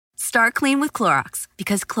Start clean with Clorox,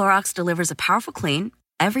 because Clorox delivers a powerful clean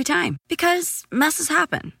every time. Because messes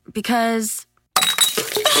happen. Because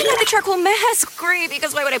I got the charcoal mask. Great,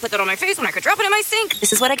 because why would I put that on my face when I could drop it in my sink?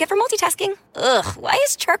 This is what I get for multitasking. Ugh, why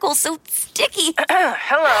is charcoal so sticky?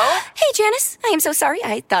 Hello? Hey, Janice. I am so sorry.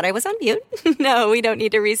 I thought I was on mute. No, we don't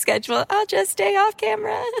need to reschedule. I'll just stay off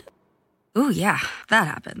camera. Ooh, yeah, that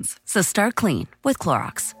happens. So start clean with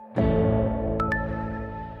Clorox.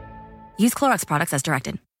 Use Clorox products as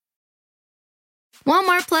directed.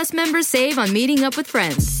 Walmart Plus members save on meeting up with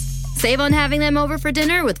friends. Save on having them over for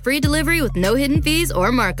dinner with free delivery with no hidden fees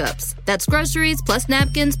or markups. That's groceries, plus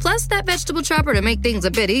napkins, plus that vegetable chopper to make things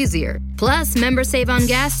a bit easier. Plus, members save on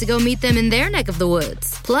gas to go meet them in their neck of the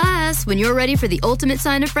woods. Plus, when you're ready for the ultimate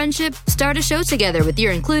sign of friendship, start a show together with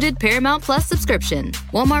your included Paramount Plus subscription.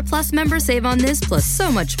 Walmart Plus members save on this plus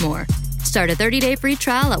so much more. Start a 30-day free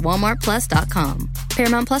trial at walmartplus.com.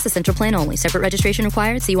 Paramount Plus Essential Plan only. Separate registration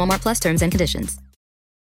required. See Walmart Plus terms and conditions.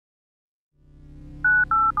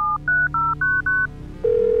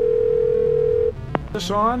 This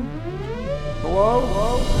on?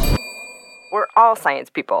 Hello? We're all science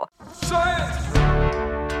people. Science!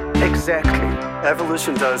 Exactly.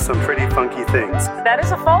 Evolution does some pretty funky things. That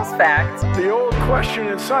is a false fact. The old question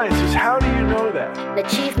in science is, how do you know that?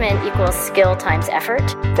 Achievement equals skill times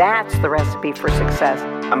effort. That's the recipe for success.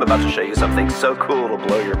 I'm about to show you something so cool it'll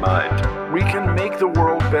blow your mind. We can make the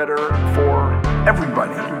world better for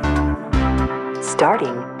everybody.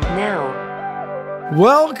 Starting now.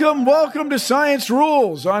 Welcome to Science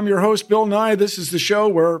Rules. I'm your host, Bill Nye. This is the show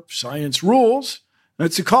where science rules.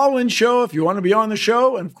 It's a call-in show if you want to be on the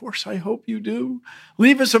show, and of course, I hope you do.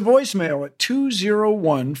 Leave us a voicemail at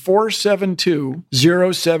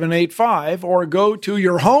 201-472-0785, or go to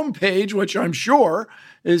your homepage, which I'm sure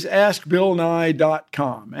is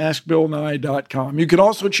AskBillNye.com. AskBillNye.com. You can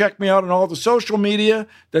also check me out on all the social media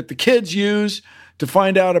that the kids use to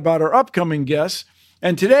find out about our upcoming guests.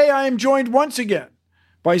 And today I am joined once again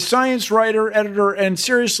by science writer, editor, and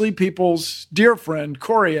Seriously People's dear friend,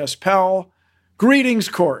 Corey S. Powell. Greetings,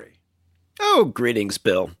 Corey. Oh, greetings,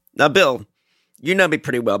 Bill. Now, Bill, you know me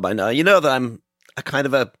pretty well by now. You know that I'm a kind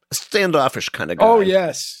of a standoffish kind of guy. Oh,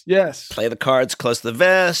 yes. Play the cards close to the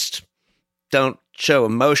vest. Don't show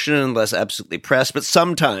emotion unless absolutely pressed, but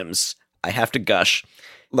sometimes I have to gush.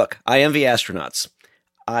 Look, I envy astronauts.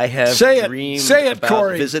 I have dreamed about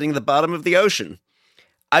Corey. Visiting the bottom of the ocean.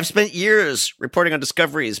 I've spent years reporting on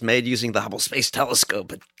discoveries made using the Hubble Space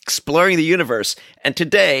Telescope, exploring the universe, and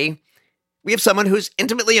today we have someone who's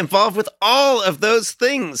intimately involved with all of those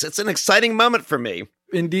things. It's an exciting moment for me.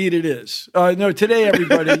 Indeed it is. No, today,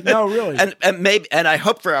 everybody, no, really. and I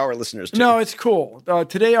hope for our listeners, too. No, it's cool.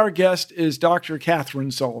 Today, our guest is Dr.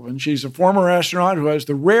 Kathryn Sullivan. She's a former astronaut who has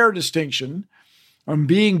the rare distinction of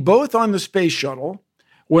being both on the space shuttle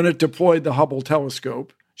when it deployed the Hubble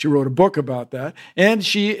telescope. She wrote a book about that. And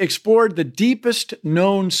she explored the deepest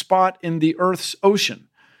known spot in the Earth's ocean.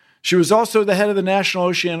 She was also the head of the National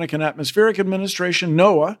Oceanic and Atmospheric Administration,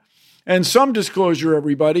 NOAA. And some disclosure,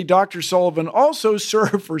 everybody, Dr. Sullivan also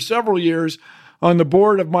served for several years on the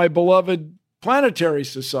board of my beloved Planetary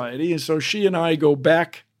Society. And so she and I go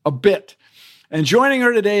back a bit. And joining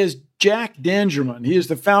her today is Jack Dangermond. He is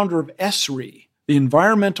the founder of ESRI, the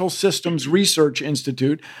Environmental Systems Research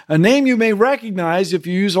Institute, a name you may recognize if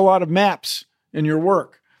you use a lot of maps in your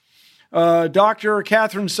work. Dr.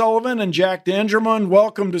 Kathryn Sullivan and Jack Dangermond,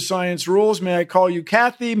 welcome to Science Rules. May I call you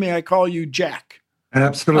Kathy? May I call you Jack?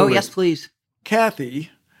 Absolutely. Oh, yes, please.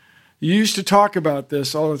 Kathy, you used to talk about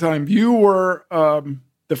this all the time. You were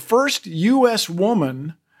the first U.S.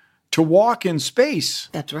 woman to walk in space.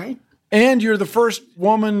 That's right. And you're the first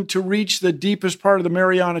woman to reach the deepest part of the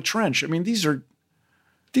Mariana Trench. I mean, these are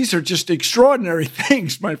just extraordinary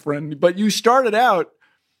things, my friend. But you started out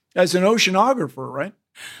as an oceanographer, right?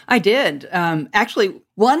 I did. Actually,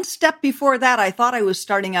 one step before that, I thought I was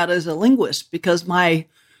starting out as a linguist because my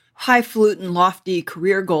highfalutin, lofty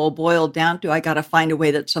career goal boiled down to I got to find a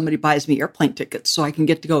way that somebody buys me airplane tickets so I can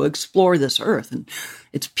get to go explore this Earth and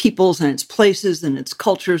its peoples and its places and its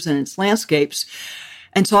cultures and its landscapes.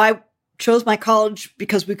 And so I chose my college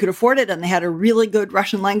because we could afford it, and they had a really good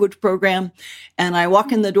Russian language program. And I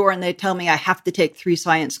walk in the door and they tell me I have to take 3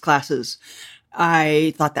 science classes.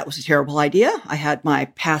 I thought that was a terrible idea. I had my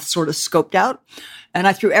path sort of scoped out, and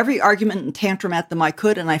I threw every argument and tantrum at them I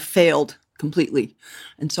could, and I failed completely.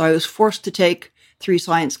 And so I was forced to take 3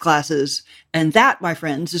 science classes. And that, my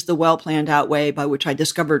friends, is the well-planned out way by which I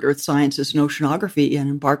discovered earth sciences and oceanography and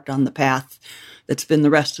embarked on the path that's been the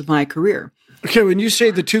rest of my career. Okay, when you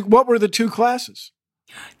say the 2, what were the 2 classes?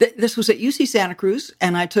 This was at UC Santa Cruz,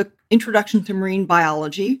 and I took Introduction to Marine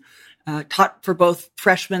Biology, taught for both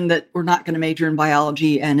freshmen that were not going to major in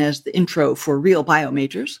biology and as the intro for real bio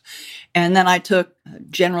majors. And then I took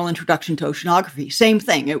General Introduction to Oceanography. Same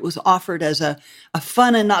thing. It was offered as a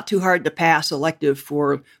fun and not too hard to pass elective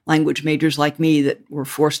for language majors like me that were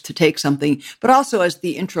forced to take something, but also as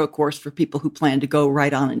the intro course for people who plan to go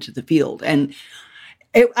right on into the field. And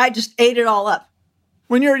I just ate it all up.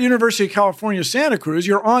 When you're at University of California, Santa Cruz,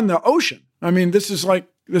 you're on the ocean. I mean,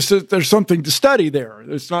 there's something to study there.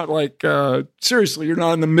 It's not like, seriously, you're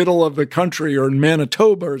not in the middle of the country or in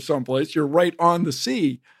Manitoba or someplace. You're right on the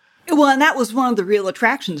sea. Well, and that was one of the real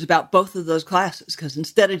attractions about both of those classes, because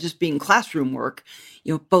instead of just being classroom work,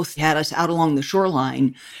 both had us out along the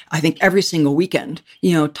shoreline, I think every single weekend,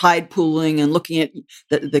 tide pooling and looking at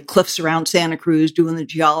the cliffs around Santa Cruz, doing the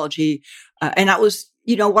geology. And that was,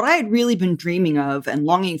 what I had really been dreaming of and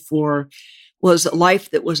longing for was a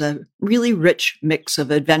life that was a really rich mix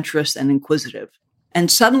of adventurous and inquisitive.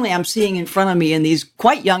 And suddenly I'm seeing in front of me, and these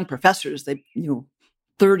quite young professors,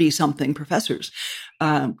 30-something professors,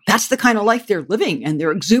 that's the kind of life they're living, and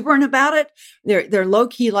they're exuberant about it. They're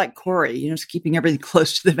low-key like Corey, just keeping everything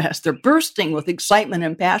close to the vest. They're bursting with excitement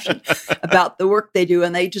and passion about the work they do,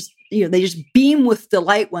 and they just beam with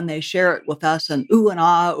delight when they share it with us, and ooh and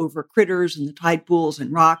ah over critters and the tide pools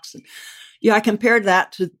and rocks. And I compared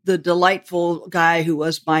that to the delightful guy who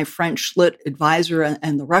was my French lit advisor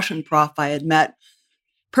and the Russian prof I had met.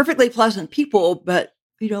 Perfectly pleasant people, but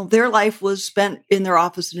their life was spent in their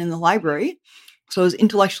office and in the library. So it was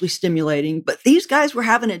intellectually stimulating. But these guys were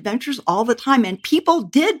having adventures all the time. And people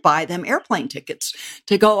did buy them airplane tickets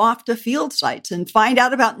to go off to field sites and find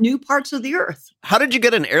out about new parts of the Earth. How did you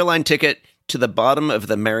get an airline ticket to the bottom of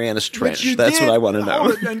the Marianas Trench? That's what I want to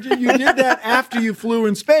know. And you did that after you flew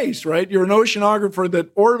in space, right? You're an oceanographer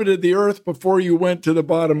that orbited the Earth before you went to the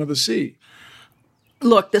bottom of the sea.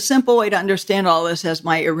 Look, the simple way to understand all this, as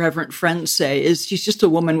my irreverent friends say, is she's just a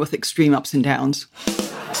woman with extreme ups and downs.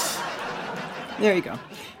 There you go.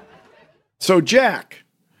 So, Jack,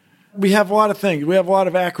 we have a lot of things. We have a lot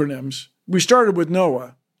of acronyms. We started with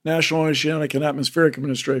NOAA, National Oceanic and Atmospheric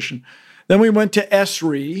Administration. Then we went to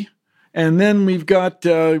ESRI, and then we've got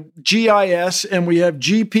GIS, and we have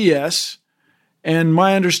GPS. And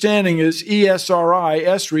my understanding is ESRI,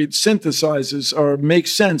 ESRI, synthesizes or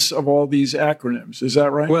makes sense of all these acronyms. Is that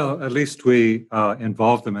right? Well, at least we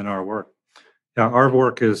involve them in our work. Yeah, our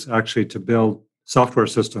work is actually to build software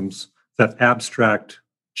systems that abstract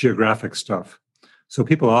geographic stuff. So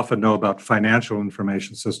people often know about financial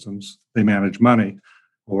information systems. They manage money,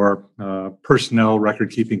 or personnel record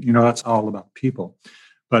keeping. That's all about people.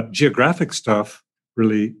 But geographic stuff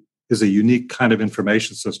really is a unique kind of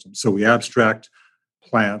information system. So we abstract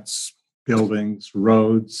plants, buildings,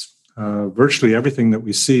 roads, virtually everything that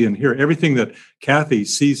we see and hear, everything that Kathy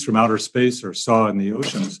sees from outer space or saw in the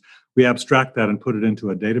oceans, we abstract that and put it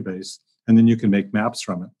into a database, and then you can make maps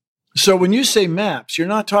from it. So when you say maps, you're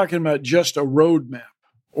not talking about just a road map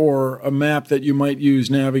or a map that you might use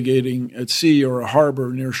navigating at sea or a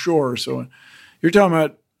harbor near shore or so on. You're talking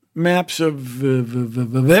about maps of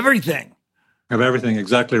everything. Of everything,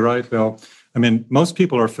 exactly right, Bill. I mean, most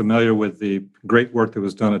people are familiar with the great work that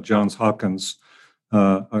was done at Johns Hopkins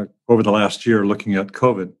over the last year looking at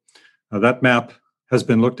COVID. That map has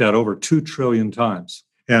been looked at over 2 trillion times.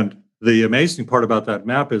 And the amazing part about that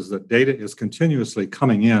map is that data is continuously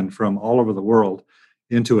coming in from all over the world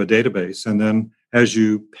into a database. And then as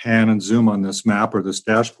you pan and zoom on this map or this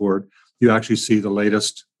dashboard, you actually see the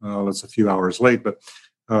latest, it's a few hours late, but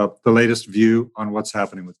the latest view on what's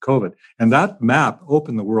happening with COVID. And that map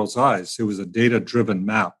opened the world's eyes. It was a data-driven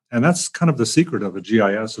map. And that's kind of the secret of a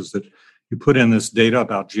GIS, is that you put in this data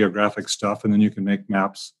about geographic stuff, and then you can make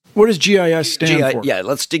maps. What does GIS stand for? Yeah,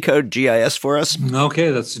 let's decode GIS for us.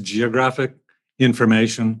 Okay, that's Geographic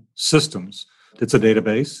Information Systems. It's a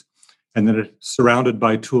database, and then it's surrounded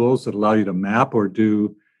by tools that allow you to map or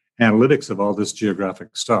do analytics of all this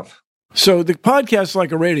geographic stuff. So the podcast is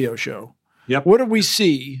like a radio show. Yep. What do we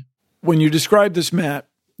see when you describe this map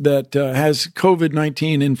that has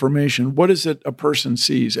COVID-19 information? What is it a person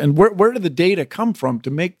sees? And where do the data come from to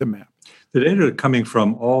make the map? The data are coming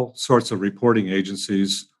from all sorts of reporting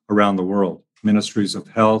agencies around the world, ministries of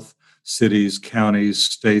health, cities, counties,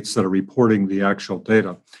 states that are reporting the actual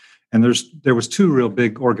data. And there was 2 real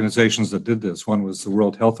big organizations that did this. One was the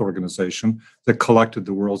World Health Organization that collected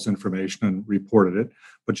the world's information and reported it.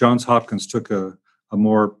 But Johns Hopkins took a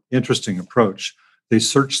more interesting approach. They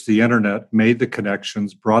searched the internet, made the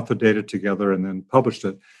connections, brought the data together, and then published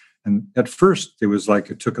it. And at first, it was like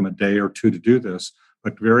it took them a day or 2 to do this,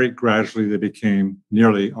 but very gradually they became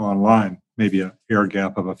nearly online, maybe an air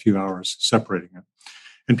gap of a few hours separating it.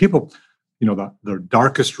 And people, The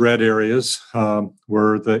darkest red areas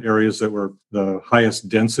were the areas that were the highest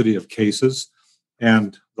density of cases,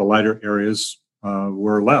 and the lighter areas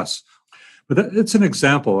were less. But it's an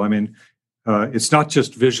example. I mean, it's not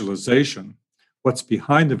just visualization. What's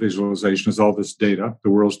behind the visualization is all this data, the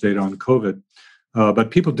world's data on COVID. But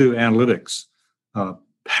people do analytics,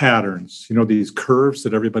 patterns. These curves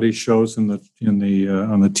that everybody shows on the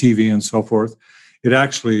TV and so forth. It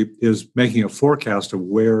actually is making a forecast of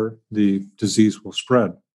where the disease will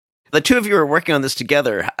spread. The two of you are working on this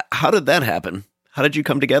together. How did that happen? How did you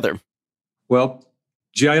come together? Well,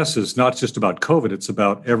 GIS is not just about COVID, it's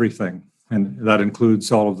about everything. And that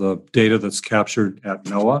includes all of the data that's captured at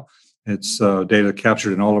NOAA. It's data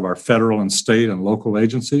captured in all of our federal and state and local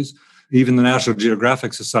agencies. Even the National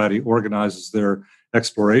Geographic Society organizes their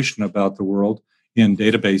exploration about the world in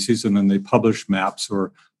databases, and then they publish maps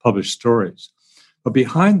or publish stories. But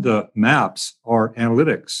behind the maps are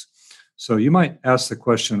analytics. So you might ask the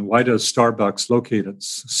question, why does Starbucks locate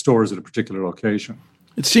its stores at a particular location?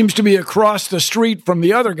 It seems to be across the street from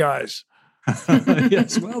the other guys.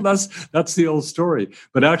 Yes, well, that's the old story.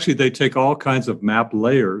 But actually, they take all kinds of map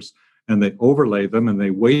layers and they overlay them and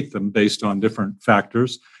they weight them based on different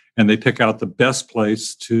factors, and they pick out the best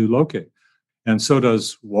place to locate. And so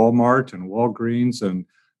does Walmart and Walgreens, and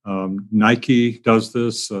Nike does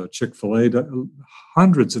this, Chick-fil-A.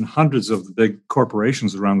 Hundreds and hundreds of the big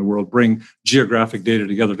corporations around the world bring geographic data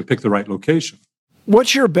together to pick the right location.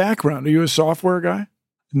 What's your background? Are you a software guy?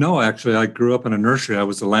 No, actually, I grew up in a nursery. I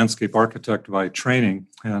was a landscape architect by training,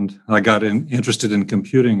 and I got interested in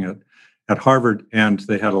computing at Harvard, and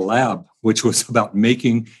they had a lab which was about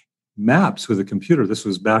making maps with a computer. This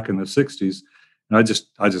was back in the 60s, and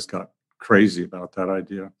I just got crazy about that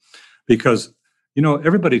idea because,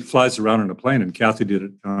 everybody flies around in a plane, and Kathy did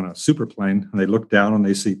it on a super plane, and they look down and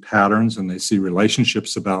they see patterns and they see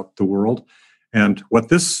relationships about the world. And what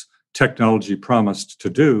this technology promised to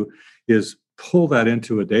do is pull that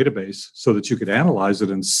into a database so that you could analyze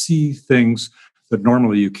it and see things that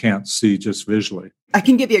normally you can't see just visually. I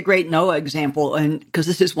can give you a great NOAA example, and because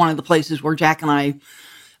this is one of the places where Jack and I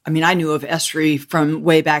knew of Esri from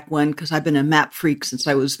way back when, because I've been a map freak since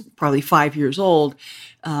I was probably 5 years old.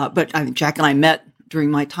 But I think Jack and I met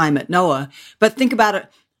during my time at NOAA. But think about it.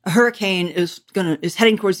 A hurricane is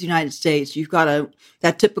heading towards the United States. You've got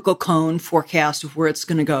that typical cone forecast of where it's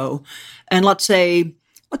going to go. And let's say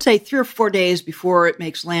 3 or 4 days before it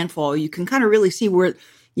makes landfall, you can kind of really see where,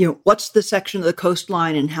 what's the section of the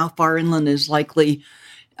coastline and how far inland is likely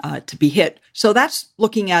to be hit. So that's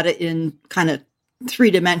looking at it in kind of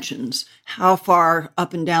 3 dimensions. How far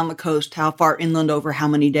up and down the coast, how far inland over how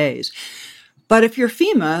many days. But if you're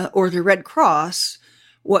FEMA or the Red Cross,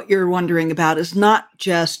 what you're wondering about is not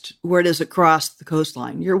just where does it cross the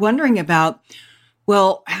coastline. You're wondering about,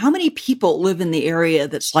 well, how many people live in the area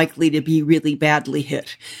that's likely to be really badly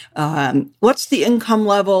hit? What's the income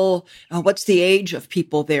level? What's the age of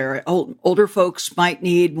people there? Older folks might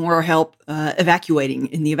need more help evacuating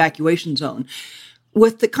in the evacuation zone.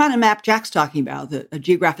 With the kind of map Jack's talking about, a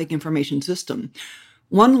geographic information system,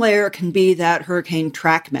 one layer can be that hurricane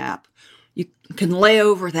track map. You can lay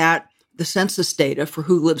over that the census data for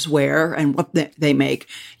who lives where and what they make.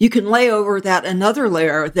 You can lay over that another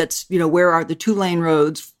layer that's, where are the 2-lane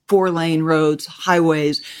roads, 4-lane roads,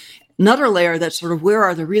 highways. Another layer that's sort of where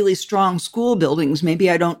are the really strong school buildings. Maybe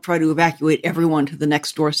I don't try to evacuate everyone to the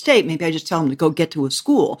next door state. Maybe I just tell them to go get to a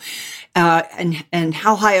school. And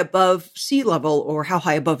how high above sea level or how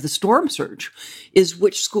high above the storm surge is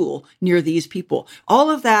which school near these people. All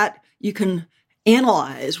of that you can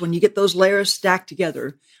analyze when you get those layers stacked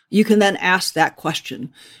together. You can then ask that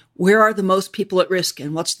question. Where are the most people at risk,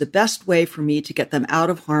 and what's the best way for me to get them out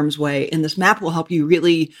of harm's way? And this map will help you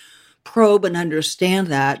really probe and understand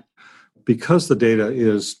that. Because the data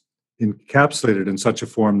is encapsulated in such a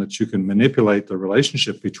form that you can manipulate the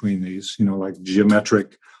relationship between these, like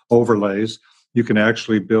geometric overlays, you can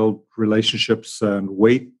actually build relationships and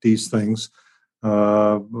weight these things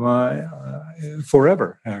forever,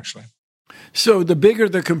 actually. So the bigger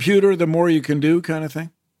the computer, the more you can do, kind of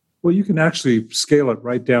thing? Well, you can actually scale it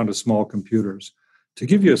right down to small computers. To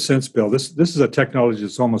give you a sense, Bill, this is a technology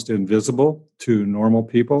that's almost invisible to normal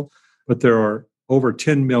people, but there are over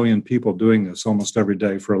 10 million people doing this almost every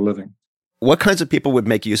day for a living. What kinds of people would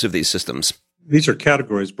make use of these systems? These are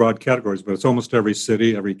categories, broad categories, but it's almost every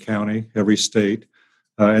city, every county, every state.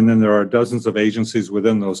 And then there are dozens of agencies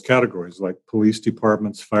within those categories, like police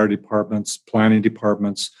departments, fire departments, planning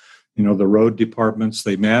departments, the road departments.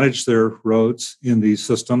 They manage their roads in these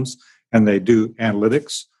systems, and they do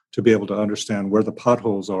analytics to be able to understand where the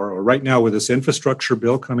potholes are. Or right now, with this infrastructure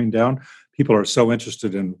bill coming down, people are so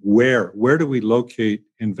interested in where do we locate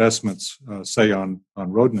investments, say on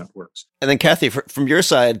road networks. And then Kathy, from your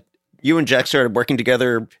side, you and Jack started working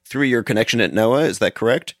together through your connection at NOAA. Is that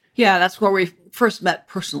correct? Yeah, that's where we first met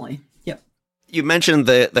personally. Yep. You mentioned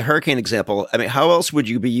the hurricane example. I mean, how else would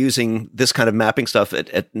you be using this kind of mapping stuff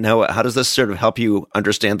at NOAA? How does this sort of help you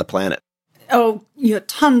understand the planet? Oh,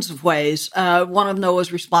 tons of ways. One of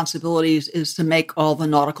NOAA's responsibilities is to make all the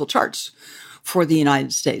nautical charts for the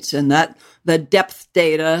United States, and that the depth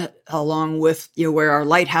data, along with where our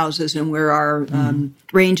lighthouses and where our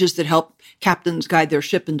ranges that help captains guide their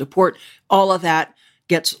ship into port, all of that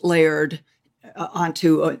gets layered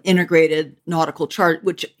onto an integrated nautical chart,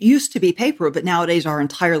 which used to be paper, but nowadays are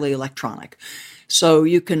entirely electronic. So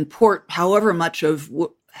you can port however much of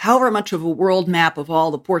a world map of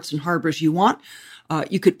all the ports and harbors you want.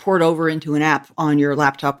 You could port over into an app on your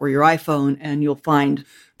laptop or your iPhone, and you'll find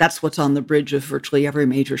that's what's on the bridge of virtually every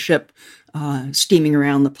major ship steaming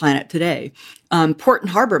around the planet today. Port and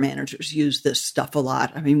harbor managers use this stuff a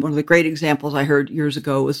lot. I mean, one of the great examples I heard years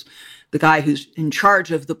ago was the guy who's in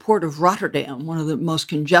charge of the port of Rotterdam, one of the most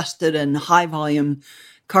congested and high-volume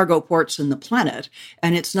cargo ports in the planet.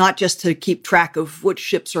 And it's not just to keep track of which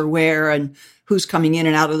ships are where and who's coming in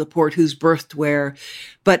and out of the port, who's berthed where,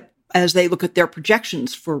 but as they look at their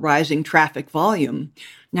projections for rising traffic volume,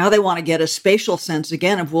 now they want to get a spatial sense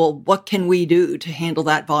again of, well, what can we do to handle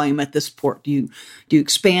that volume at this port? Do you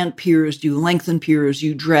expand piers? Do you lengthen piers? Do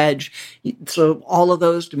you dredge? So all of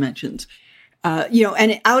those dimensions.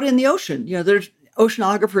 And out in the ocean, there's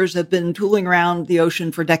oceanographers have been tooling around the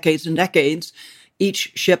ocean for decades and decades,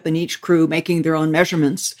 each ship and each crew making their own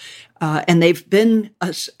measurements. And they've been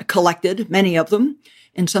collected, many of them,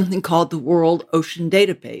 in something called the World Ocean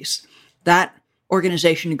Database. That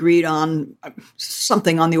organization agreed on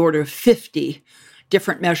something on the order of 50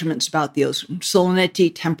 different measurements about the ocean: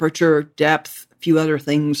 salinity, temperature, depth, a few other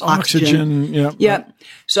things, oxygen. Yeah.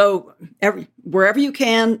 So wherever you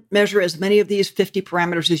can, measure as many of these 50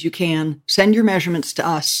 parameters as you can. Send your measurements to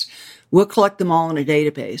us. We'll collect them all in a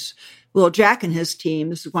database. Well, Jack and his team,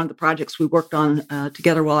 this is one of the projects we worked on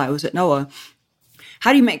together while I was at NOAA.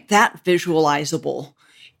 How do you make that visualizable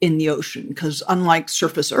in the ocean? Because unlike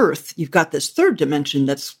surface Earth, you've got this third dimension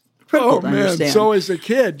that's critical to understand. So as a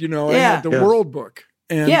kid, I had the World Book.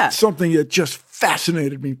 And something that just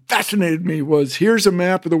fascinated me was, here's a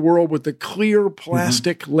map of the world with the clear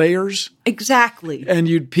plastic layers. Exactly. And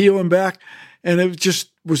you'd peel them back. And it just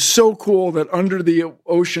was so cool that under the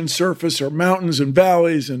ocean surface are mountains and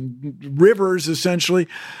valleys and rivers, essentially.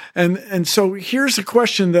 And so here's a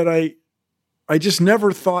question that I just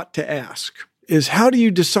never thought to ask, is how do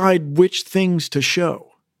you decide which things to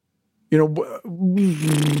show?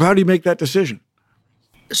 How do you make that decision?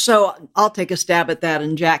 So I'll take a stab at that,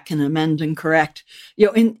 and Jack can amend and correct.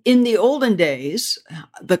 In the olden days,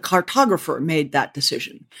 the cartographer made that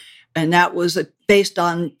decision. And that was based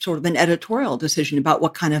on sort of an editorial decision about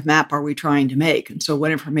what kind of map are we trying to make. And so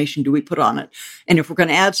what information do we put on it? And if we're going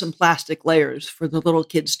to add some plastic layers for the little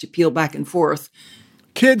kids to peel back and forth.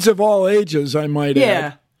 Kids of all ages, I might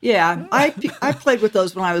add. Yeah. I played with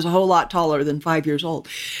those when I was a whole lot taller than 5 years old.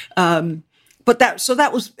 But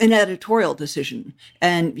that was an editorial decision.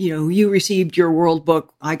 And, you received your World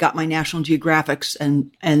Book. I got my National Geographics,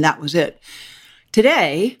 and that was it.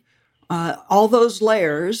 Today, all those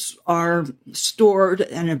layers are stored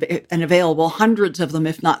and available, hundreds of them,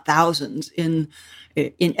 if not thousands, in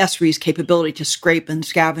Esri's capability to scrape and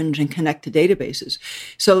scavenge and connect to databases.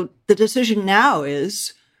 So the decision now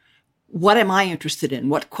is, what am I interested in?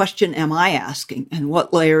 What question am I asking? And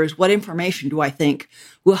what layers, what information do I think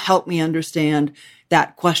will help me understand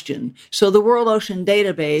that question? So the World Ocean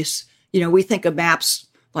Database, we think of maps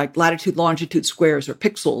like latitude, longitude, squares, or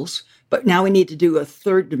pixels, but now we need to do a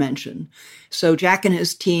third dimension. So Jack and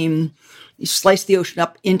his team sliced the ocean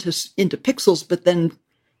up into pixels, but then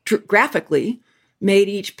graphically made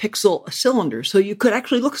each pixel a cylinder. So you could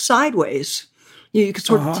actually look sideways. You could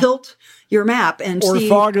sort of tilt your map and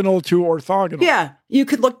orthogonal to orthogonal. Yeah. You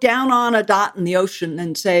could look down on a dot in the ocean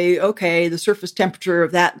and say, okay, the surface temperature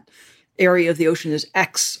of that area of the ocean is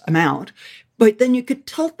X amount. But then you could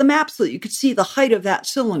tilt the map so that you could see the height of that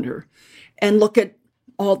cylinder and look at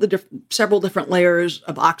all the several different layers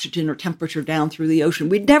of oxygen or temperature down through the ocean.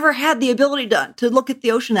 We'd never had the ability to look at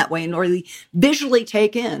the ocean that way and really visually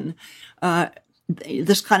take in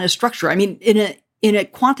this kind of structure. I mean, in a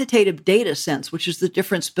quantitative data sense, which is the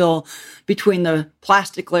difference, Bill, between the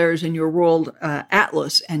plastic layers in your world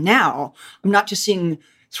atlas and now, I'm not just seeing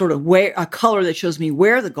sort of a color that shows me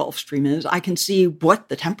where the Gulf Stream is. I can see what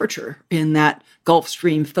the temperature in that Gulf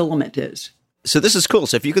Stream filament is. So this is cool.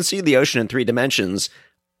 So if you can see the ocean in 3 dimensions,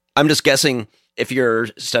 I'm just guessing if you're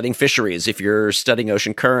studying fisheries, if you're studying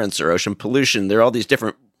ocean currents or ocean pollution, there are all these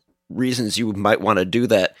different reasons you might want to do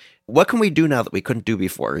that. What can we do now that we couldn't do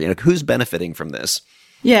before? Who's benefiting from this?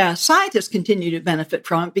 Yeah, scientists continue to benefit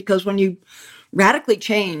from it because when you radically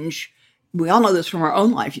change, we all know this from our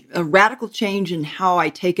own life, a radical change in how I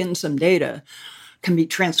take in some data can be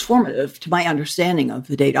transformative to my understanding of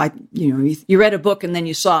the data. You read a book and then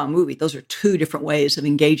you saw a movie. Those are two different ways of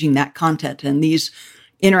engaging that content. And these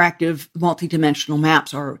interactive multidimensional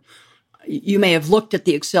maps you may have looked at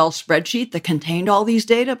the Excel spreadsheet that contained all these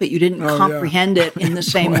data, but you didn't comprehend it in the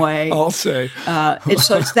same way. I'll say.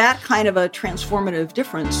 So it's that kind of a transformative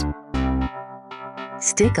difference.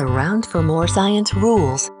 Stick around for more Science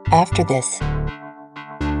Rules after this.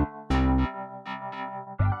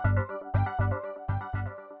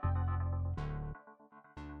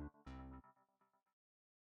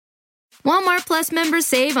 Walmart Plus members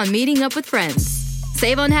save on meeting up with friends.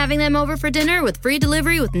 Save on having them over for dinner with free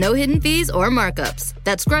delivery with no hidden fees or markups.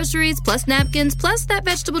 That's groceries plus napkins plus that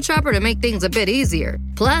vegetable chopper to make things a bit easier.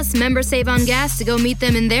 Plus, members save on gas to go meet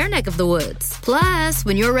them in their neck of the woods. Plus,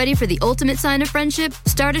 when you're ready for the ultimate sign of friendship,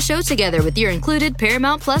 start a show together with your included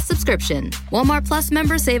Paramount Plus subscription. Walmart Plus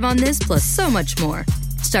members save on this plus so much more.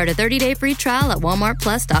 Start a 30-day free trial at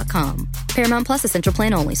walmartplus.com. Paramount Plus Essential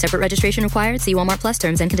Plan only. Separate registration required. See Walmart Plus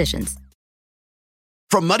terms and conditions.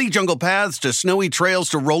 From muddy jungle paths to snowy trails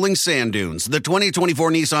to rolling sand dunes, the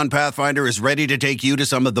 2024 Nissan Pathfinder is ready to take you to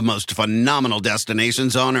some of the most phenomenal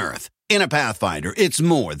destinations on Earth. In a Pathfinder, it's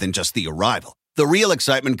more than just the arrival. The real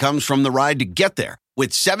excitement comes from the ride to get there.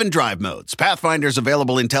 With 7 drive modes, Pathfinder's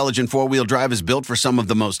available intelligent 4-wheel drive is built for some of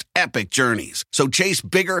the most epic journeys. So chase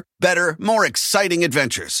bigger, better, more exciting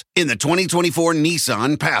adventures in the 2024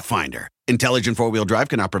 Nissan Pathfinder. Intelligent 4-wheel drive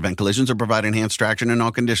cannot prevent collisions or provide enhanced traction in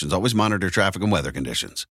all conditions. Always monitor traffic and weather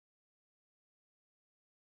conditions.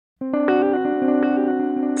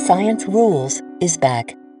 Science Rules is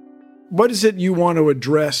back. What is it you want to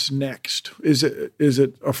address next? Is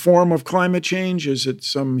it a form of climate change? Is it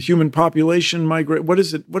some human population migrate? What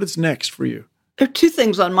is it? What is next for you? There are 2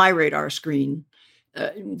 things on my radar screen.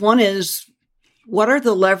 One is, what are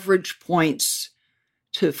the leverage points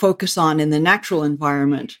to focus on in the natural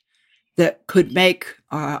environment that could make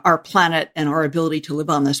our planet and our ability to live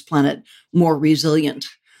on this planet more resilient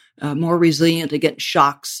against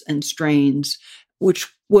shocks and strains, which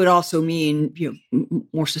would also mean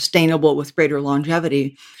more sustainable with greater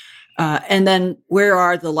longevity. And then where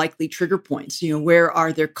are the likely trigger points? Where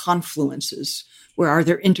are there confluences? Where are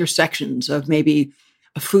there intersections of maybe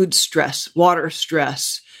a food stress, water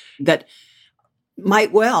stress that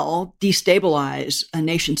might well destabilize a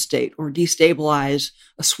nation state or destabilize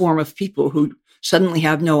a swarm of people who suddenly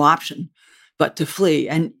have no option but to flee?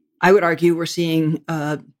 And I would argue we're seeing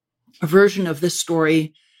a version of this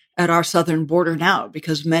story at our southern border now,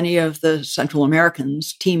 because many of the Central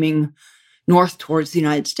Americans teeming north towards the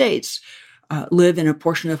United States live in a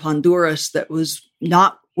portion of Honduras that was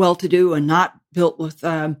not well-to-do and not built with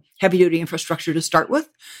heavy-duty infrastructure to start with,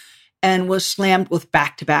 and was slammed with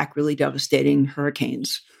back-to-back really devastating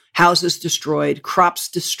hurricanes. Houses destroyed, crops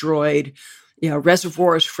destroyed,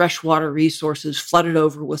 reservoirs, freshwater resources flooded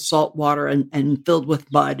over with salt water and filled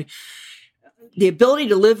with mud. The ability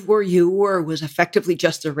to live where you were was effectively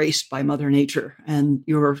just erased by Mother Nature, and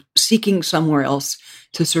you're seeking somewhere else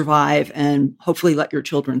to survive and hopefully let your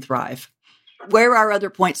children thrive. Where are other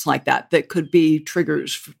points like that could be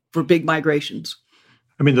triggers for big migrations?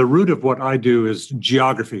 I mean, the root of what I do is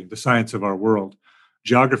geography, the science of our world.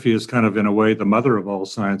 Geography is kind of, in a way, the mother of all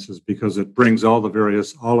sciences because it brings all the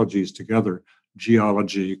various ologies together: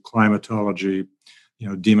 geology, climatology,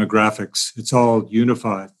 demographics. It's all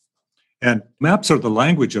unified. And maps are the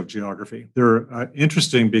language of geography. They're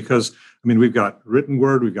interesting because, we've got written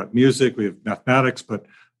word, we've got music, we have mathematics, but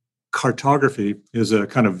cartography is a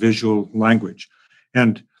kind of visual language.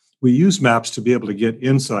 And we use maps to be able to get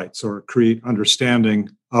insights or create understanding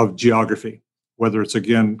of geography, whether it's,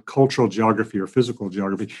 again, cultural geography or physical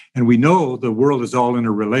geography. And we know the world is all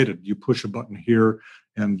interrelated. You push a button here,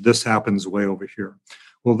 and this happens way over here.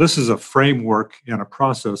 Well, this is a framework and a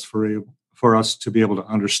process for us to be able to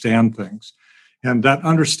understand things. And that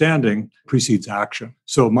understanding precedes action.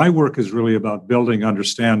 So my work is really about building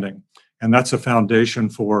understanding. And that's a foundation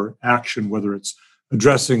for action, whether it's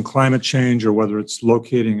addressing climate change or whether it's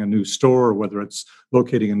locating a new store or whether it's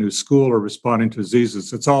locating a new school or responding to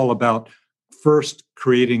diseases. It's all about first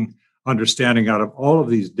creating understanding out of all of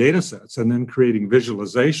these data sets and then creating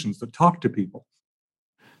visualizations that talk to people.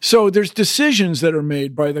 So there's decisions that are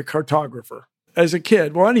made by the cartographer. As a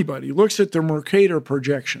kid, anybody looks at the Mercator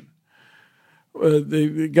projection.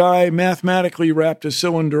 The guy mathematically wrapped a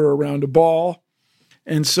cylinder around a ball.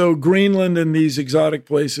 And so Greenland and these exotic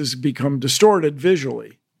places become distorted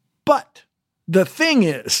visually. But the thing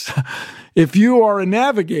is, if you are a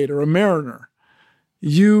navigator, a mariner,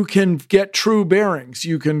 you can get true bearings.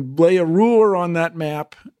 You can lay a ruler on that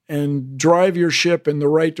map and drive your ship in the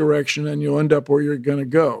right direction, and you'll end up where you're going to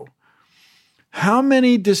go. How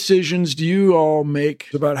many decisions do you all make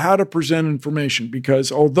about how to present information?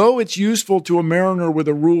 Because although it's useful to a mariner with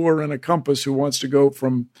a ruler and a compass who wants to go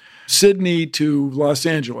from Sydney to Los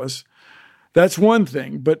Angeles, that's one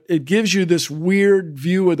thing, but it gives you this weird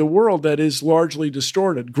view of the world that is largely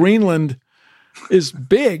distorted. Greenland is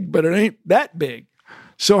big, but it ain't that big.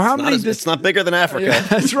 So it's not bigger than Africa. Yeah,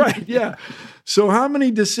 that's right. Yeah. So how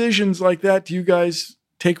many decisions like that do you guys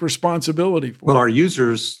take responsibility for? Well, our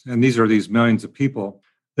users, and these are these millions of people,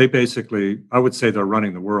 they basically, I would say they're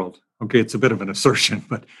running the world. Okay, it's a bit of an assertion,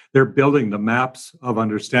 but they're building the maps of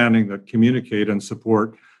understanding that communicate and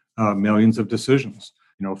support millions of decisions.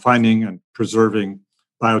 Finding and preserving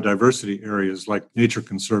biodiversity areas like Nature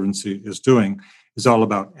Conservancy is doing is all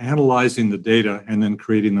about analyzing the data and then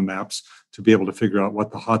creating the maps to be able to figure out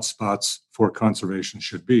what the hotspots for conservation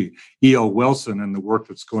should be. E.O. Wilson and the work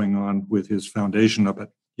that's going on with his foundation up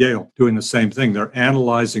at Yale doing the same thing. They're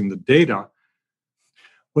analyzing the data.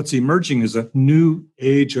 What's emerging is a new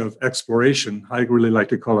age of exploration. I really like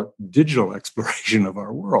to call it digital exploration of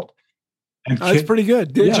our world. And that's pretty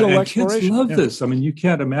good. Digital exploration. Kids love this. I mean, you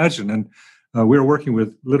can't imagine. And we're working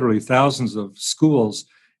with literally thousands of schools,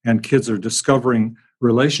 and kids are discovering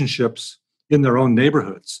relationships in their own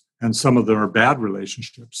neighborhoods. And some of them are bad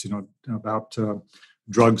relationships, about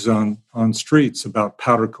drugs on streets, about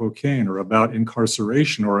powder cocaine, or about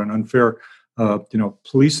incarceration, or an unfair,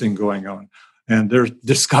 policing going on. And they're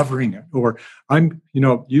discovering it. Or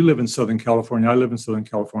you live in Southern California. I live in Southern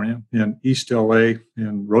California. In East LA,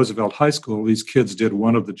 in Roosevelt High School, these kids did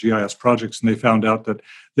one of the GIS projects, and they found out that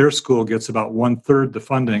their school gets about 1/3 the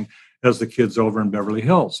funding as the kids over in Beverly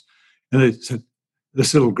Hills. And they said,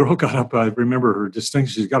 this little girl got up, I remember her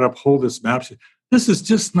distinction, she got up, hold this map. She said, this is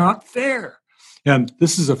just not fair. And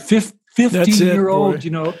this is a 15-year-old,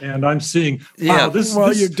 and I'm seeing, wow,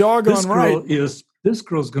 you're doggone right. This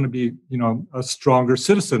girl's going to be, a stronger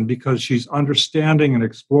citizen because she's understanding and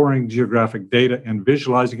exploring geographic data and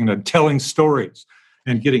visualizing it and telling stories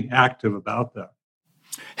and getting active about that.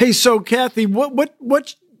 Hey, so Kathy,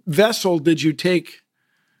 what vessel did you take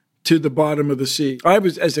to the bottom of the sea? I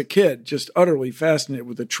was, as a kid, just utterly fascinated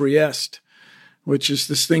with the Trieste, which is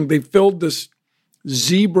this thing. They filled this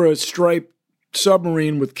zebra-striped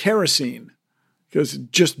submarine with kerosene because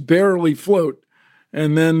it just barely float.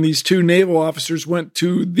 And then these two naval officers went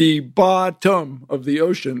to the bottom of the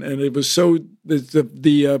ocean, and it was so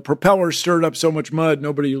the propeller stirred up so much mud,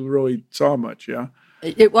 nobody really saw much. Yeah,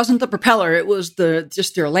 it wasn't the propeller; it was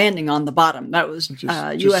just their landing on the bottom. That was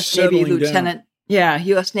U.S. Navy Lieutenant. Down. Yeah,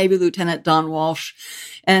 U.S. Navy Lieutenant Don Walsh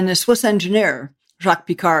and a Swiss engineer, Jacques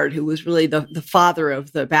Piccard, who was really the father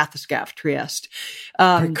of the bathyscaphe Trieste.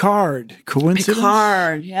 Piccard, coincidence?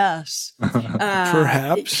 Piccard, yes.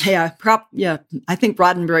 Perhaps. Yeah, I think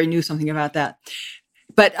Roddenberry knew something about that.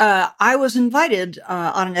 But I was invited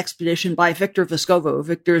on an expedition by Victor Vescovo.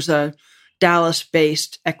 Victor's a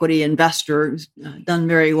Dallas-based equity investor who's done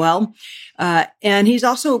very well. And he's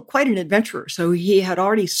also quite an adventurer. So he had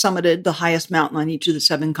already summited the highest mountain on each of the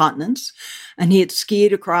 7 continents, and he had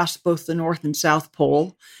skied across both the North and South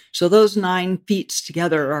Pole. So those 9 feats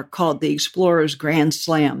together are called the Explorer's Grand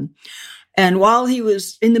Slam. And while he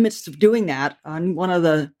was in the midst of doing that on one of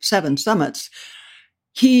the 7 summits,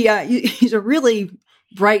 he's a really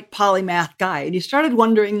bright polymath guy. And he started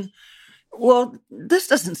wondering, well, this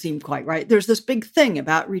doesn't seem quite right. There's this big thing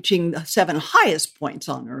about reaching the 7 highest points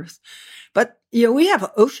on Earth. But, we have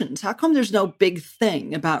oceans. How come there's no big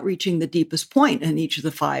thing about reaching the deepest point in each of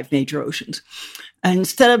the 5 major oceans? And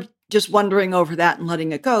instead of just wondering over that and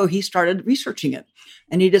letting it go, he started researching it.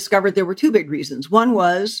 And he discovered there were 2 big reasons. One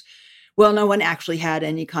was, well, no one actually had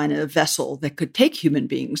any kind of vessel that could take human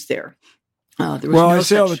beings there. I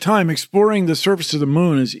say all the time, exploring the surface of the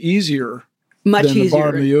moon is easier. Much than easier. The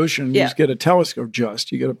bottom of the ocean. Yeah. You just get a telescope.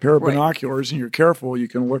 You get a pair of binoculars, and you're careful. You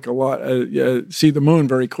can look a lot, see the moon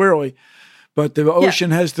very clearly. But the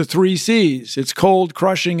ocean has the 3 C's. It's cold,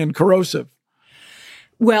 crushing, and corrosive.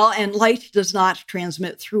 Well, and light does not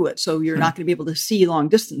transmit through it, so you're not going to be able to see long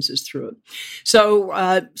distances through it. So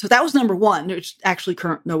that was number one. There's actually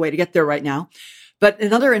no way to get there right now. But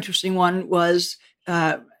another interesting one was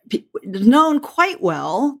known quite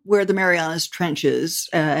well where the Marianas Trench is,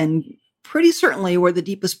 and pretty certainly where the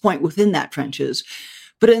deepest point within that trench is.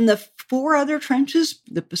 But in the 4 other trenches,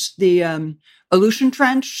 the Aleutian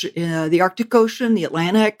Trench, the Arctic Ocean, the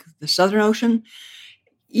Atlantic, the Southern Ocean,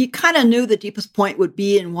 you kind of knew the deepest point would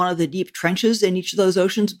be in one of the deep trenches in each of those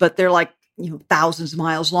oceans, but they're like, thousands of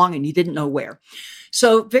miles long, and you didn't know where.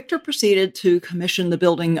 So Victor proceeded to commission the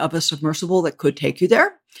building of a submersible that could take you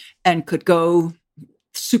there and could go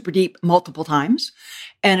super deep multiple times,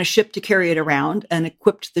 and a ship to carry it around, and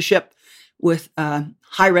equipped the ship with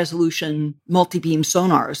high-resolution multi-beam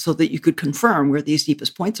sonars so that you could confirm where these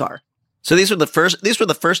deepest points are. So these were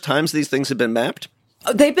the first times these things had been mapped?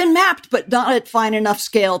 They've been mapped, but not at fine enough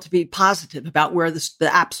scale to be positive about where the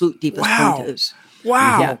absolute deepest point is.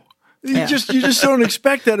 Wow. Yeah. You just don't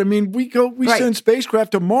expect that. I mean, we send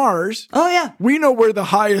spacecraft to Mars. Oh, yeah. We know where the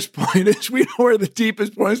highest point is. We know where the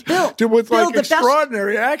deepest point is with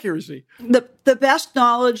extraordinary accuracy. The best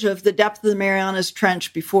knowledge of the depth of the Marianas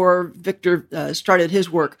Trench before Victor started his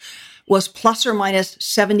work was plus or minus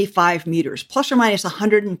 75 meters, plus or minus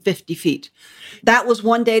 150 feet. That was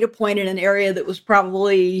one data point in an area that was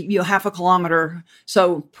probably half a kilometer.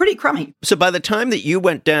 So pretty crummy. So by the time that you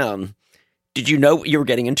went down, did you know what you were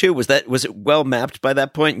getting into? Was it well mapped by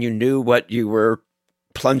that point? And you knew what you were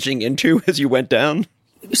plunging into as you went down?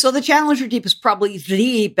 So the Challenger Deep is probably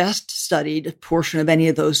the best studied portion of any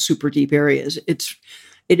of those super deep areas. It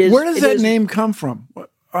is. Where does that name come from?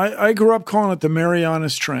 I grew up calling it the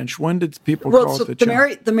Marianas Trench. When did people call it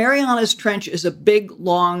the Marianas Trench is a big,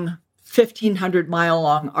 long,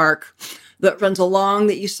 1,500-mile-long arc that runs along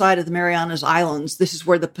the east side of the Marianas Islands. This is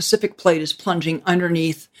where the Pacific Plate is plunging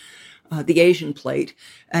underneath the Asian Plate,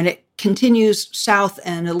 and it continues south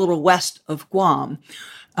and a little west of Guam.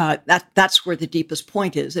 That's where the deepest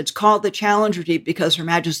point is. It's called the Challenger Deep because Her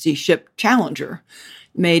Majesty's ship Challenger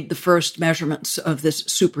made the first measurements of this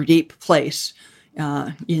super deep place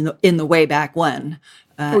in the way back when.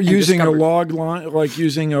 Using a log line, like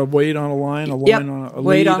using a weight on a line, a line on a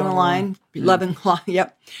weight on a line, 11 line.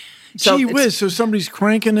 Yep. So gee whiz! So somebody's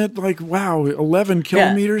cranking it like 11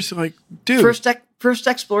 kilometers. Like, dude. First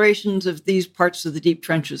explorations of these parts of the deep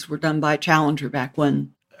trenches were done by Challenger back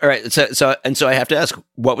when. All right, so I have to ask,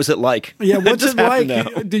 what was it like? Yeah, what's it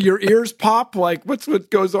like? Do your ears pop? Like,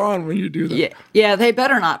 what goes on when you do that? Yeah, they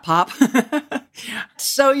better not pop.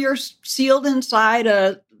 So you're sealed inside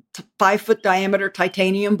a 5-foot diameter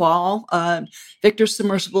titanium ball. Victor's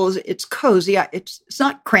submersible it's cozy. It's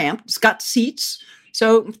not cramped. It's got seats.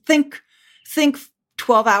 So think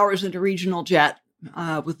 12 hours in a regional jet.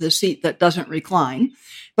 With a seat that doesn't recline,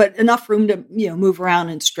 but enough room to move around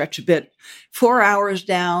and stretch a bit. 4 hours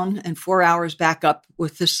down and 4 hours back up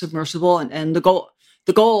with this submersible, and the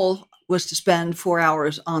goal was to spend 4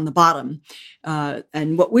 hours on the bottom.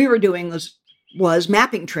 And what we were doing was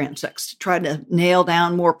mapping transects to try to nail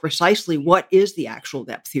down more precisely what is the actual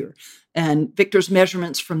depth here. And Victor's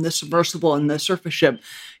measurements from the submersible and the surface ship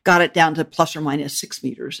got it down to plus or minus 6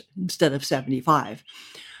 meters instead of 75.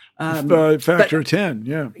 Factor 10,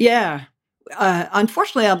 yeah. Yeah.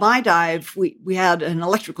 Unfortunately, on my dive, we had an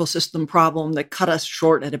electrical system problem that cut us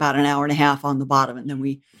short at about an hour and a half on the bottom, and then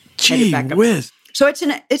we headed back up. Whiz. So it's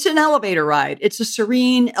an elevator ride. It's a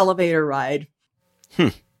serene elevator ride.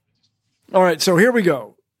 All right, so here we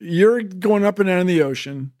go. You're going up and down the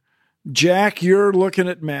ocean. Jack, you're looking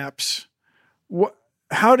at maps.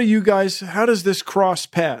 How does this cross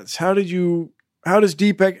paths? How does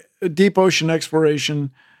deep ocean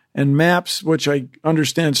exploration and maps, which I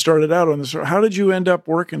understand started out on this, how did you end up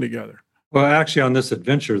working together? Well, actually, on this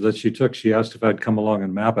adventure that she took, she asked if I'd come along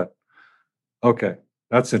and map it. Okay,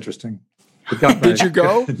 that's interesting. Did you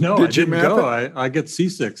go? No, I didn't go. I get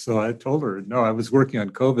seasick, so I told her, no, I was working on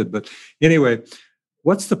COVID. But anyway,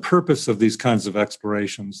 what's the purpose of these kinds of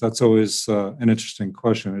explorations? That's always an interesting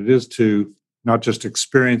question. It is to not just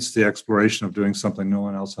experience the exploration of doing something no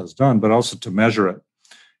one else has done, but also to measure it.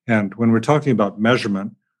 And when we're talking about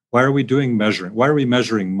measurement, why are we doing measuring? Why are we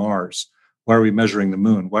measuring Mars? Why are we measuring the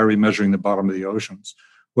moon? Why are we measuring the bottom of the oceans?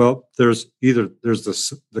 Well, there's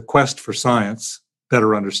the quest for science,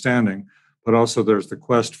 better understanding, but also there's the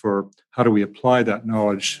quest for how do we apply that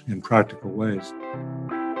knowledge in practical ways.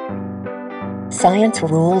 Science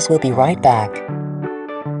Rules will be right back.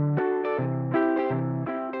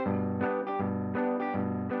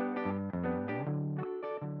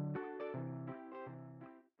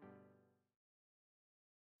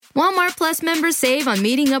 Walmart Plus members save on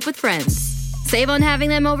meeting up with friends. Save on having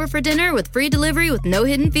them over for dinner with free delivery with no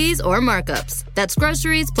hidden fees or markups. That's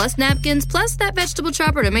groceries plus napkins plus that vegetable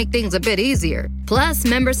chopper to make things a bit easier. Plus,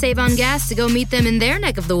 members save on gas to go meet them in their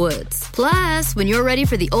neck of the woods. Plus, when you're ready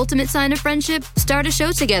for the ultimate sign of friendship, start a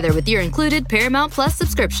show together with your included Paramount Plus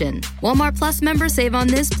subscription. Walmart Plus members save on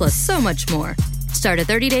this plus so much more. Start a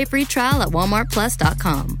 30-day free trial at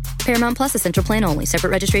walmartplus.com. Paramount Plus Essential Plan only.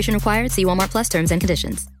 Separate registration required. See Walmart Plus terms and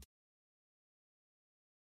conditions.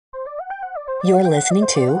 You're listening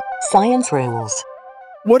to Science Rules.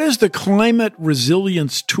 What is the climate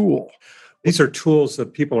resilience tool? These are tools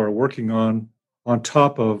that people are working on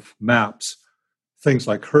top of maps. Things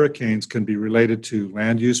like hurricanes can be related to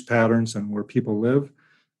land use patterns and where people live.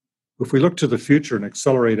 If we look to the future and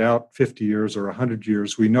accelerate out 50 years or 100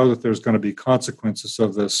 years, we know that there's going to be consequences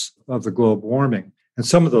of the globe warming. And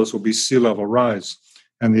some of those will be sea level rise.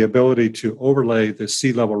 And the ability to overlay the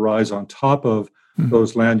sea level rise on top of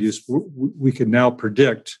those land use, we can now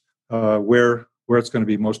predict where it's going to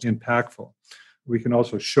be most impactful. We can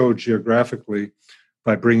also show geographically,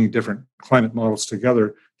 by bringing different climate models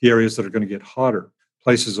together, the areas that are going to get hotter.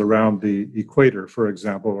 Places around the equator, for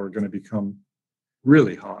example, are going to become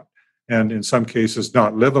really hot and in some cases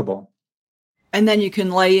not livable. And then you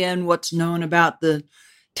can lay in what's known about the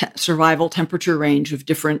survival temperature range of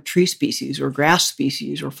different tree species or grass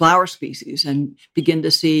species or flower species and begin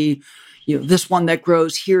to see, this one that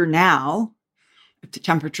grows here now, if the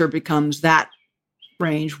temperature becomes that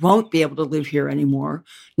range, won't be able to live here anymore,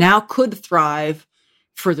 now could thrive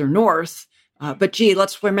further north. But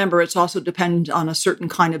let's remember it's also dependent on a certain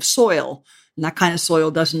kind of soil. And that kind of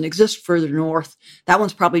soil doesn't exist further north. That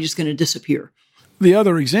one's probably just going to disappear. The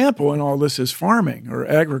other example in all this is farming or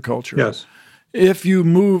agriculture. Yes. If you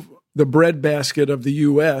move the breadbasket of the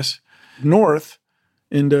U.S. north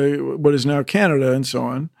into what is now Canada and so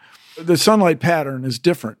on, the sunlight pattern is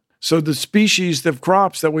different. So the species of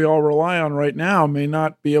crops that we all rely on right now may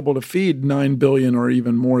not be able to feed 9 billion or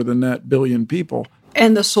even more than that billion people.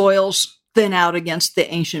 And the soils thin out against the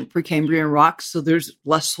ancient Precambrian rocks, so there's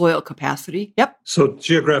less soil capacity. Yep. So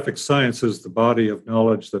geographic science is the body of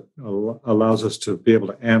knowledge that allows us to be able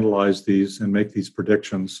to analyze these and make these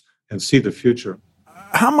predictions and see the future.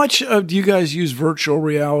 How much do you guys use virtual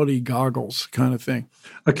reality goggles kind of thing?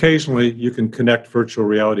 Occasionally, you can connect virtual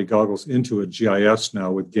reality goggles into a GIS now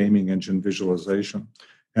with gaming engine visualization.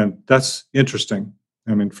 And that's interesting.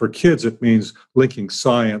 I mean, for kids, it means linking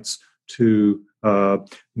science to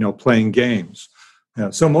playing games.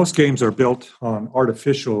 So most games are built on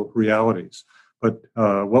artificial realities. But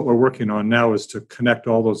what we're working on now is to connect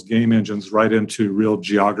all those game engines right into real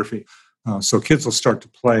geography. So kids will start to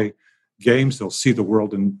play games. They'll see the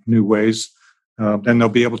world in new ways. And they'll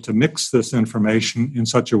be able to mix this information in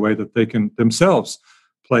such a way that they can themselves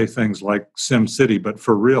play things like SimCity, but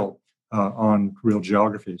for real, on real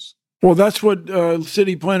geographies. Well, that's what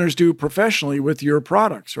city planners do professionally with your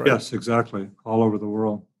products, right? Yes, exactly. All over the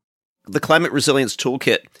world. The Climate Resilience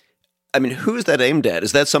Toolkit, I mean, who is that aimed at?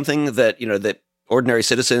 Is that something that, that ordinary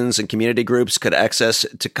citizens and community groups could access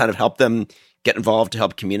to kind of help them get involved, to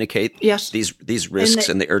help communicate these risks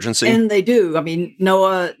and the urgency? And they do. I mean,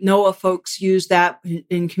 NOAA folks use that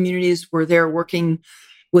in communities where they're working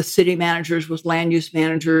with city managers, with land use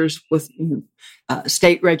managers, with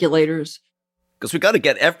state regulators. Because we got to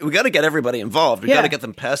get everybody involved. We got to get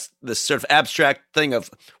them past this sort of abstract thing of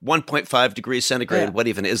 1.5 degrees centigrade. Yeah. What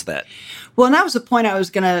even is that? Well, and that was the point I was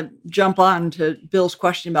going to jump on to Bill's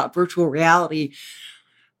question about virtual reality.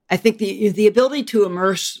 I think the ability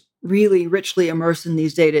to really richly immerse in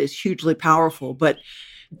these data is hugely powerful. But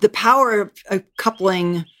the power of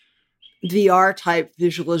coupling VR type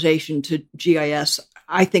visualization to GIS,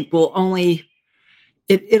 I think, will only.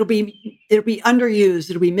 It'll be underused,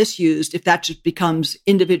 it'll be misused if that just becomes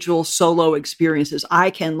individual solo experiences. I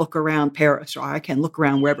can look around Paris or I can look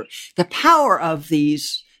around wherever. The power of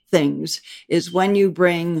these things is when you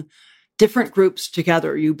bring different groups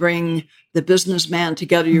together. You bring the businessman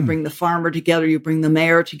together, you bring the farmer together, you bring the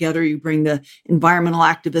mayor together, you bring the environmental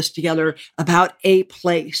activist together about a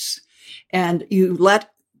place. And you let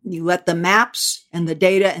the maps and the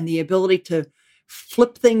data and the ability to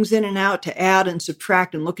flip things in and out, to add and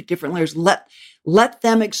subtract and look at different layers. Let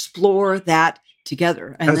them explore that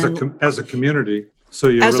together. And as a community. So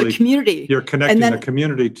you're a community. You're connecting the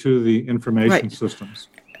community to the information systems.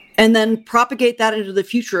 And then propagate that into the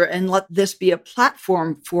future and let this be a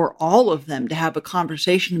platform for all of them to have a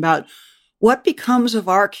conversation about what becomes of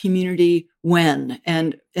our community when,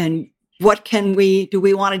 and what do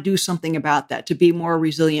we want to do something about that, to be more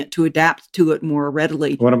resilient, to adapt to it more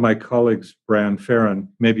readily? One of my colleagues, Bran Farron,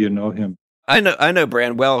 maybe you know him. I know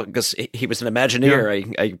Bran well because he was an Imagineer.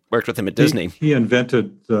 Yeah. I worked with him at Disney. He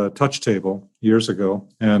invented the touch table years ago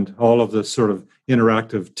and all of this sort of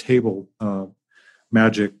interactive table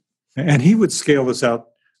magic. And he would scale this out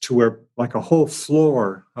to where like a whole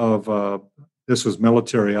floor of, this was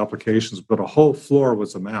military applications, but a whole floor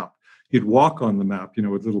was a map. you'd walk on the map,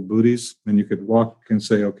 with little booties, and you could walk and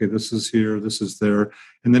say, okay, this is here, this is there.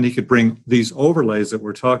 And then he could bring these overlays that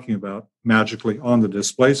we're talking about magically on the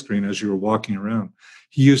display screen as you were walking around.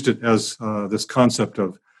 He used it as this concept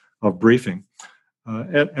of briefing.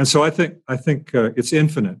 And so I think it's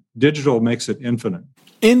infinite. Digital makes it infinite.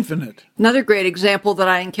 Infinite. Another great example that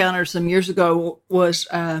I encountered some years ago was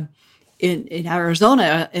in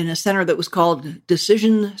Arizona, in a center that was called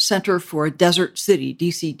Decision Center for a Desert City,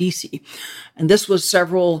 DCDC. And this was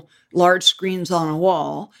several large screens on a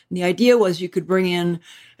wall. And the idea was you could bring in,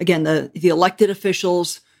 again, the elected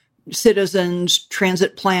officials, citizens,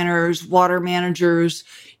 transit planners, water managers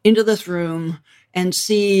into this room and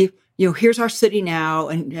see, here's our city now,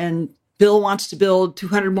 and Bill wants to build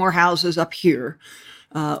 200 more houses up here.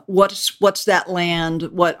 What's that land?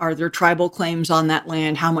 What are there tribal claims on that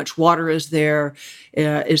land? How much water is there?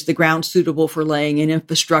 Is the ground suitable for laying in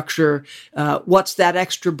infrastructure? What's that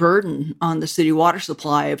extra burden on the city water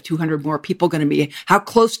supply of 200 more people going to be? How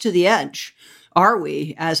close to the edge are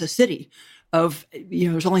we as a city of,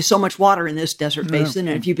 there's only so much water in this desert basin.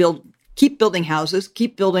 And if you keep building houses,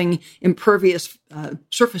 keep building impervious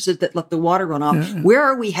surfaces that let the water run off. Yeah. Where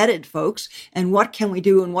are we headed, folks? And what can we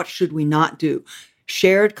do and what should we not do?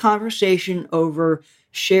 Shared conversation over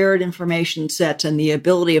shared information sets and the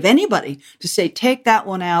ability of anybody to say, take that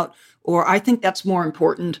one out, or I think that's more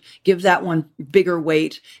important, give that one bigger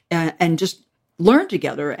weight, and just learn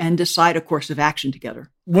together and decide a course of action together.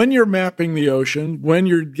 When you're mapping the ocean, when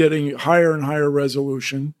you're getting higher and higher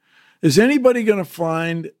resolution, is anybody going to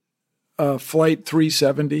find Flight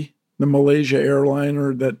 370, the Malaysia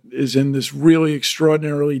airliner that is in this really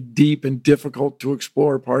extraordinarily deep and difficult to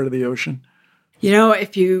explore part of the ocean?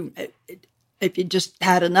 If you just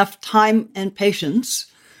had enough time and patience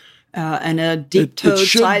and a deep-towed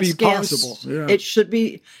side scan, it should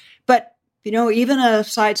be. But, even a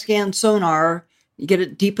side scan sonar, you get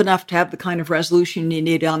it deep enough to have the kind of resolution you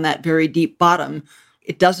need on that very deep bottom.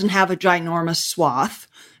 It doesn't have a ginormous swath.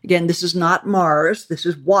 Again, this is not Mars. This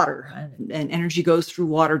is water, and energy goes through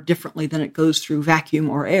water differently than it goes through vacuum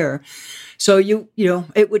or air. So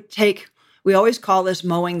it would take. We always call this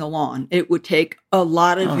mowing the lawn. It would take a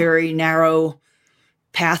lot of very narrow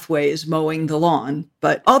pathways mowing the lawn,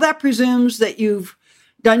 but all that presumes that you've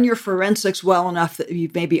done your forensics well enough that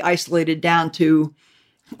you've maybe isolated down to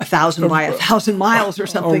 1,000 by 1,000 miles or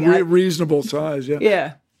something. Reasonable size, yeah.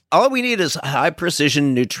 Yeah. All we need is high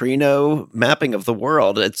precision neutrino mapping of the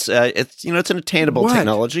world. It's an attainable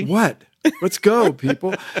technology. What? Let's go,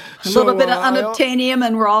 people. A little bit of unobtainium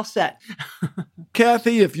and we're all set.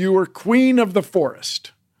 Kathy, if you were queen of the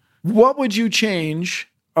forest, what would you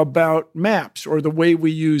change about maps or the way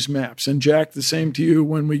we use maps? And Jack, the same to you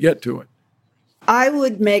when we get to it. I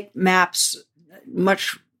would make maps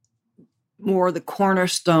much more the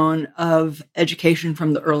cornerstone of education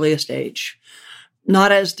from the earliest age,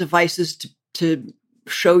 not as devices to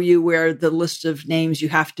show you where the list of names you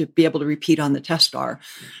have to be able to repeat on the test are,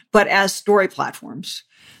 but as story platforms.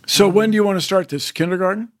 So when do you want to start this?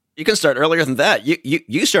 Kindergarten? You can start earlier than that.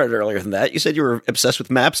 You started earlier than that. You said you were obsessed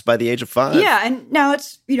with maps by the age of 5. Yeah, and now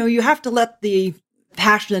it's, you have to let the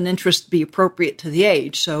passion and interest be appropriate to the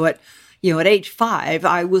age. So at age 5,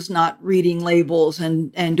 I was not reading labels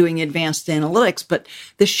and doing advanced analytics, but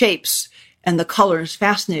the shapes and the colors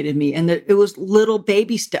fascinated me. And it was little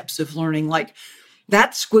baby steps of learning, like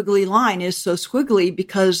that squiggly line is so squiggly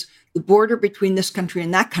because the border between this country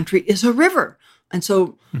and that country is a river. And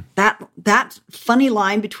so that funny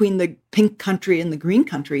line between the pink country and the green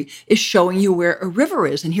country is showing you where a river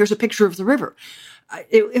is. And here's a picture of the river.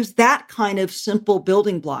 It was that kind of simple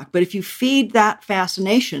building block. But if you feed that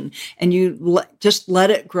fascination and you just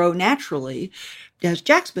let it grow naturally, as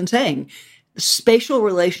Jack's been saying, the spatial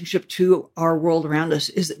relationship to our world around us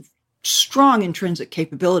is a strong intrinsic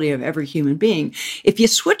capability of every human being. If you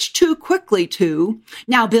switch too quickly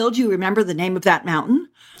now, Bill, do you remember the name of that mountain?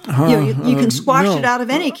 You can squash it out of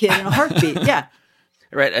any kid in a heartbeat. Yeah.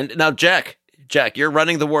 Right. And now, Jack, you're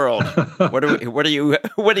running the world. What are you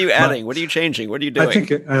adding? What are you changing? What are you doing? I think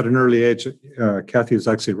at an early age, Kathy is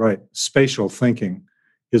actually right. Spatial thinking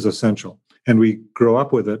is essential, and we grow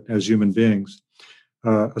up with it as human beings.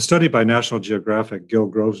 A study by National Geographic, Gil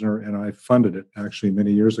Grosvenor, and I funded it actually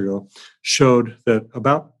many years ago, showed that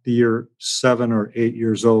about the year 7 or 8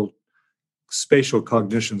 years old, spatial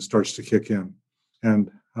cognition starts to kick in. And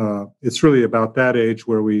it's really about that age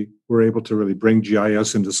where we were able to really bring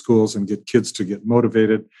GIS into schools and get kids to get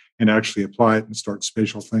motivated and actually apply it and start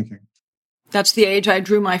spatial thinking. That's the age I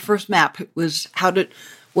drew my first map. It was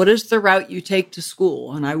what is the route you take to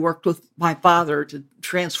school? And I worked with my father to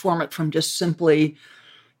transform it from just simply,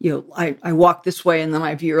 I walk this way and then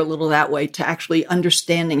I veer a little that way, to actually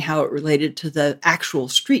understanding how it related to the actual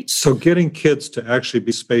streets. So getting kids to actually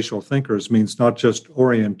be spatial thinkers means not just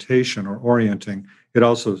orientation or orienting, it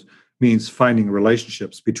also means finding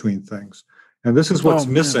relationships between things. And this is what's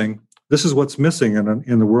missing. This is what's missing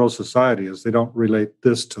in the world society, is they don't relate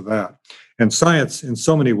this to that. And science, in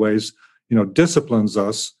so many ways, disciplines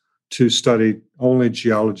us to study only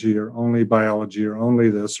geology or only biology or only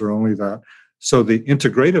this or only that. So the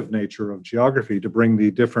integrative nature of geography, to bring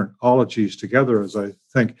the different ologies together, as I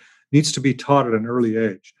think, needs to be taught at an early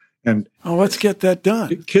age. And let's get that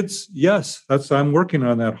done. Kids, yes, I'm working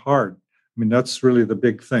on that hard. I mean, that's really the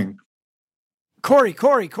big thing. Corey.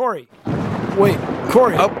 Wait,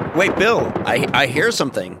 Corey. Oh, wait, Bill. I hear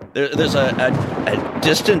something. There's a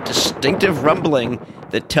distant, distinctive rumbling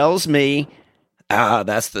that tells me,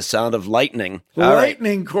 that's the sound of lightning.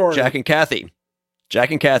 Lightning, right. Corey. Jack and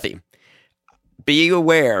Kathy. Be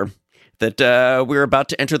aware that we're about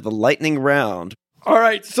to enter the lightning round. All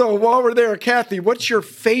right, so while we're there, Kathy, what's your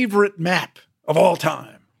favorite map of all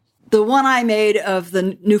time? The one I made of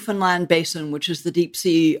the Newfoundland Basin, which is the deep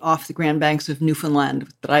sea off the Grand Banks of Newfoundland,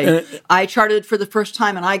 that I charted for the first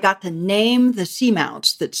time, and I got to name the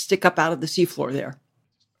seamounts that stick up out of the seafloor there.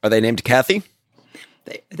 Are they named Kathy?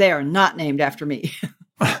 They are not named after me.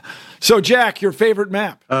 So, Jack, your favorite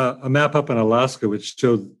map? A map up in Alaska which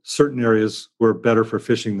showed certain areas were better for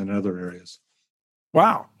fishing than other areas.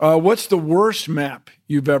 Wow. What's the worst map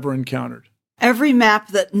you've ever encountered? Every map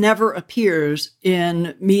that never appears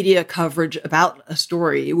in media coverage about a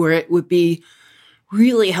story, where it would be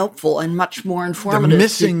really helpful and much more informative. The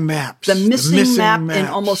missing maps. The missing map in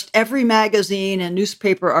almost every magazine and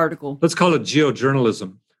newspaper article. Let's call it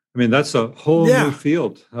geojournalism. I mean, that's a whole new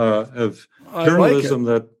field of journalism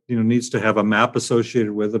that needs to have a map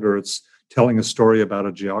associated with it, or it's telling a story about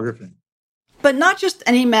a geography. But not just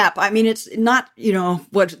any map. I mean, it's not,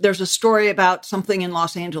 there's a story about something in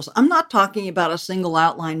Los Angeles. I'm not talking about a single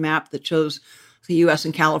outline map that shows the U.S.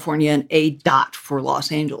 and California and a dot for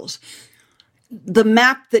Los Angeles. The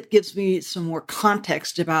map that gives me some more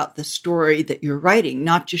context about the story that you're writing,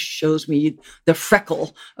 not just shows me the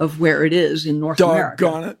freckle of where it is in North America.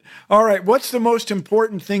 Doggone it. All right. What's the most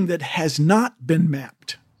important thing that has not been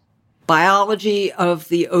mapped? Biology of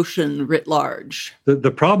the ocean writ large.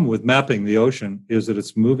 The problem with mapping the ocean is that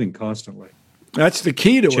it's moving constantly. That's the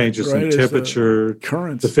key to changes it, right? in temperature,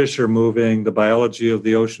 currents. The fish are moving, the biology of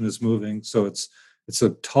the ocean is moving. So it's a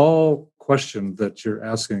tall question that you're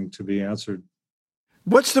asking to be answered.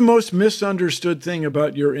 What's the most misunderstood thing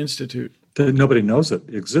about your institute? That nobody knows it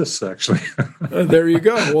exists, actually. There you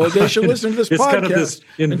go. Well, they should listen to this podcast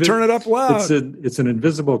kind of and turn it up loud. It's an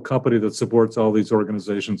invisible company that supports all these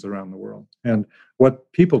organizations around the world. And what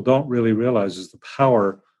people don't really realize is the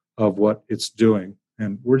power of what it's doing.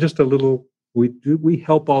 And we're just we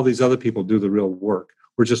help all these other people do the real work.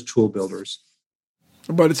 We're just tool builders.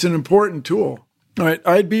 But it's an important tool. All right,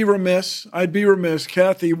 I'd be remiss,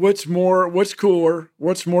 Kathy. What's cooler?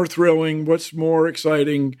 What's more thrilling? What's more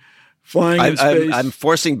exciting? Flying in space. I'm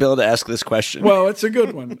forcing Bill to ask this question. Well, it's a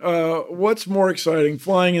good one. What's more exciting,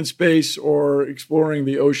 flying in space or exploring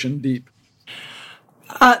the ocean deep?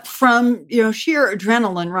 From sheer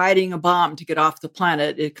adrenaline, riding a bomb to get off the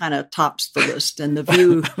planet, it kind of tops the list, and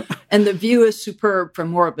the view is superb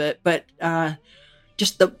from orbit. But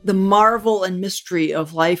just the marvel and mystery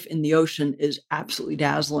of life in the ocean is absolutely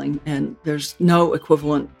dazzling, and there's no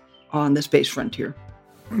equivalent on the space frontier.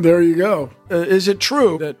 There you go. Is it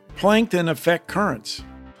true that plankton affect currents?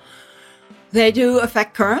 They do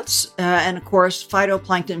affect currents, and of course,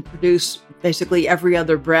 phytoplankton produce basically every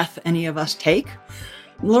other breath any of us take.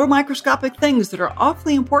 Little microscopic things that are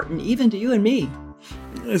awfully important, even to you and me.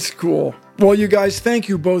 It's cool. Well, you guys, thank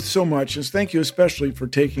you both so much, and thank you especially for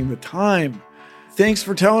taking the time. Thanks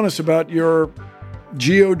for telling us about your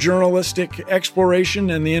geojournalistic exploration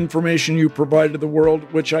and the information you provide to the world,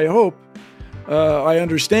 which I hope I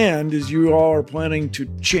understand is you all are planning to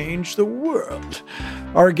change the world.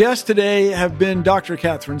 Our guests today have been Dr.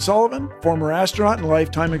 Kathryn Sullivan, former astronaut and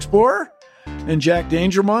lifetime explorer, and Jack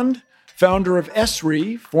Dangermond, founder of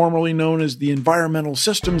ESRI, formerly known as the Environmental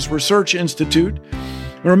Systems Research Institute.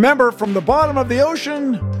 And remember, from the bottom of the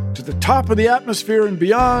ocean to the top of the atmosphere and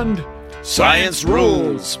beyond, science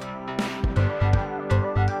rules.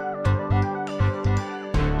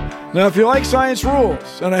 Now, if you like Science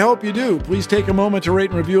Rules, and I hope you do, please take a moment to rate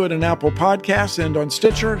and review it on Apple Podcasts and on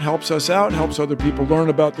Stitcher. It helps us out, helps other people learn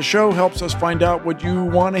about the show, helps us find out what you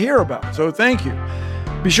want to hear about. So thank you.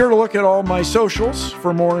 Be sure to look at all my socials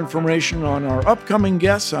for more information on our upcoming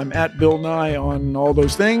guests. I'm at Bill Nye on all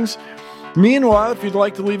those things. Meanwhile, if you'd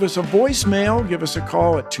like to leave us a voicemail, give us a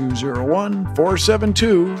call at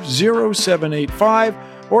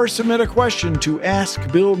 201-472-0785 or submit a question to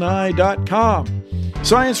askbillnye.com.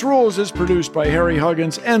 Science Rules is produced by Harry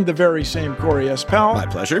Huggins and the very same Corey S. Powell. My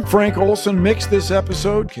pleasure. Frank Olson mixed this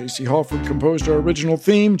episode. Casey Halford composed our original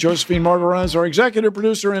theme. Josephine Margaran is our executive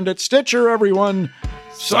producer. And at Stitcher, everyone,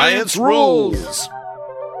 Science Rules!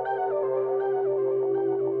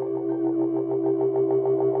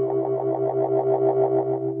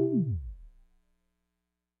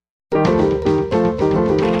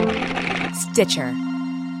 Stitcher.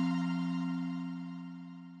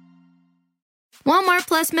 Walmart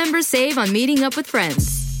Plus members save on meeting up with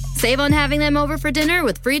friends. Save on having them over for dinner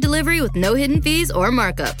with free delivery with no hidden fees or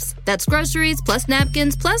markups. That's groceries plus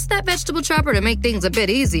napkins plus that vegetable chopper to make things a bit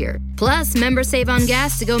easier. Plus, members save on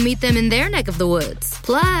gas to go meet them in their neck of the woods.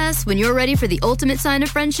 Plus, when you're ready for the ultimate sign of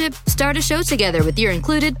friendship, start a show together with your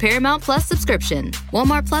included Paramount Plus subscription.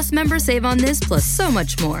 Walmart Plus members save on this plus so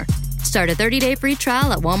much more. Start a 30-day free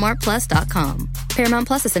trial at walmartplus.com. Paramount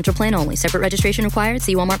Plus Essential Plan only. Separate registration required.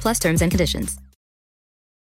 See Walmart Plus terms and conditions.